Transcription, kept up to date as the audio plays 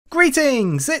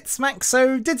Greetings, it's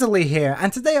Maxo Diddly here,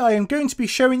 and today I am going to be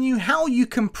showing you how you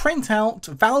can print out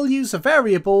values of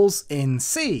variables in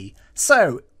C.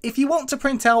 So, if you want to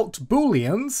print out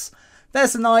booleans,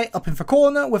 there's an eye up in the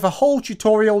corner with a whole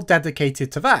tutorial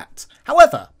dedicated to that.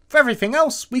 However, for everything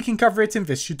else, we can cover it in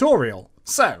this tutorial.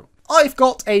 So, I've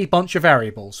got a bunch of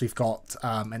variables. We've got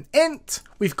an int,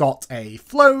 we've got a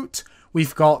float,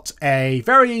 we've got a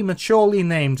very maturely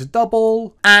named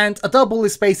double, and a double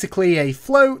is basically a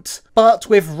float, but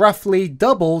with roughly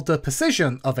double the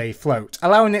precision of a float,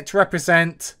 allowing it to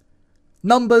represent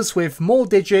numbers with more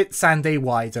digits and a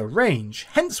wider range,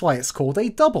 hence why it's called a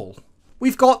double.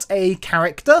 We've got a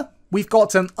character, we've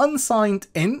got an unsigned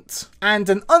int, and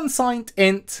an unsigned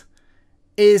int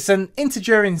is an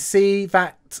integer in C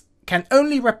that can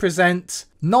only represent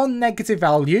non-negative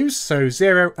values, so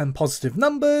 0 and positive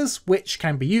numbers, which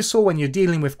can be useful when you're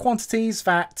dealing with quantities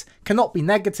that cannot be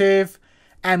negative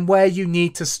and where you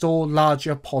need to store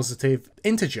larger positive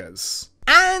integers.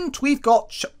 And we've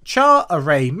got char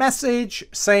array message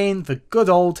saying the good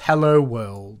old hello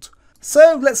world.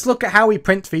 So let's look at how we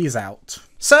print these out.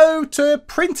 So to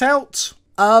print out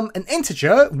an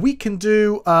integer, we can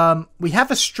do, we have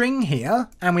a string here,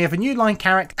 and we have a new line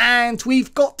character, and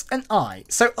we've got an I.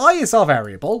 So I is our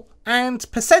variable, and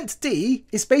 %d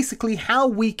is basically how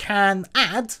we can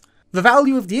add the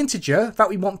value of the integer that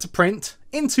we want to print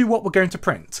into what we're going to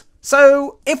print.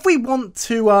 So if we want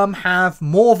to have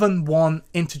more than one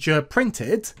integer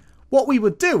printed, what we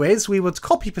would do is we would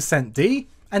copy %d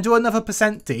and do another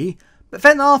 %d, but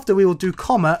then after we will do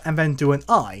comma and then do an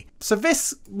I. So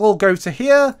this will go to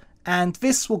here and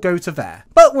this will go to there.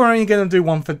 But we're only going to do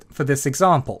one for this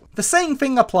example. The same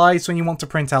thing applies when you want to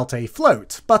print out a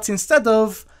float, but instead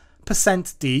of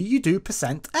 %d you do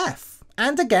 %f.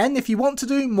 And again, if you want to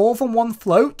do more than one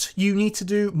float, you need to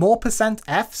do more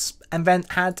 %fs and then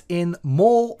add in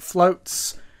more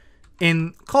floats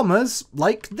in commas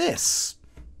like this.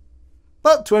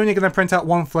 But we're only going to print out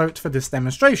one float for this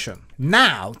demonstration.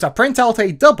 Now, to print out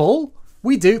a double,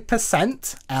 we do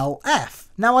 %lf.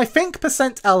 Now, I think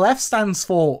 %lf stands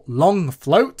for long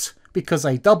float, because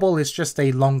a double is just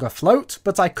a longer float,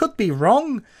 but I could be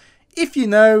wrong. If you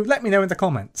know, let me know in the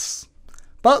comments.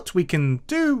 But we can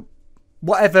do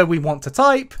whatever we want to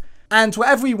type, and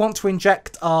wherever we want to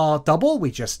inject our double,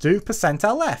 we just do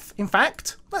 %lf. In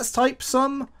fact, let's type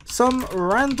some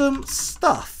random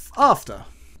stuff after.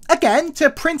 Again, to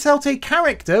print out a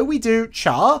character, we do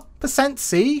char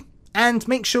 %c and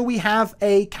make sure we have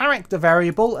a character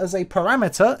variable as a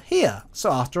parameter here,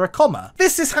 so after a comma.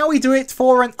 This is how we do it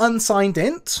for an unsigned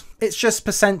int. It's just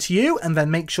 %u and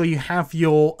then make sure you have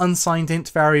your unsigned int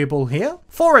variable here.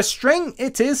 For a string,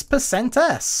 it is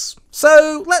 %s.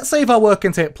 So let's save our work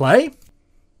and hit play.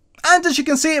 And as you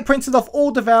can see, it printed off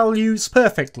all the values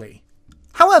perfectly.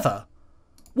 However,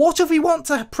 what if we want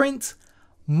to print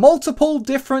multiple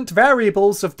different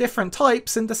variables of different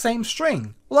types in the same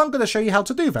string? Well, I'm going to show you how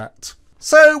to do that.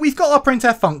 So we've got our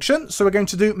printf function, so we're going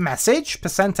to do message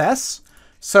 %s,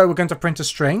 so we're going to print a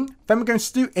string, then we're going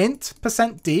to do int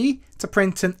 %d to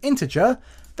print an integer,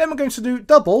 then we're going to do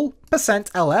double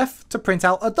 %lf to print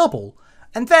out a double,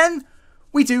 and then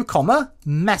we do comma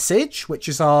message, which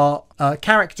is our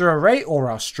character array or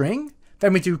our string,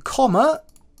 then we do comma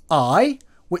I,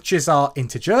 which is our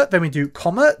integer, then we do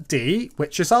comma d,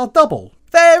 which is our double.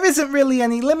 There isn't really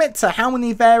any limit to how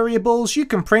many variables you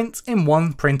can print in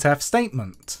one printf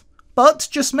statement. But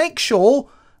just make sure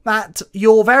that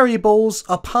your variables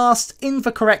are passed in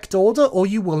the correct order or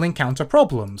you will encounter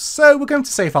problems. So we're going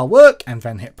to save our work and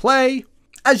then hit play.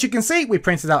 As you can see, we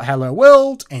printed out hello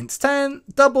world, int 10,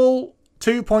 double,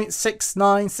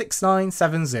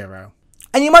 2.696970.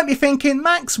 And you might be thinking,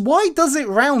 Max, why does it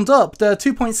round up the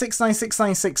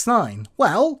 2.696969?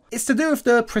 Well, it's to do with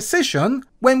the precision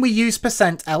when we use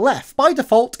 %lf. By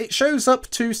default, it shows up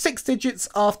to 6 digits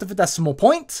after the decimal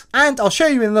point, and I'll show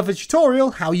you in another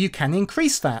tutorial how you can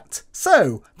increase that.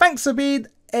 So, thanks for being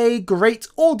a great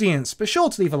audience. Be sure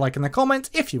to leave a like and a comment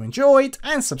if you enjoyed,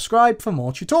 and subscribe for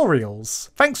more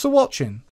tutorials. Thanks for watching.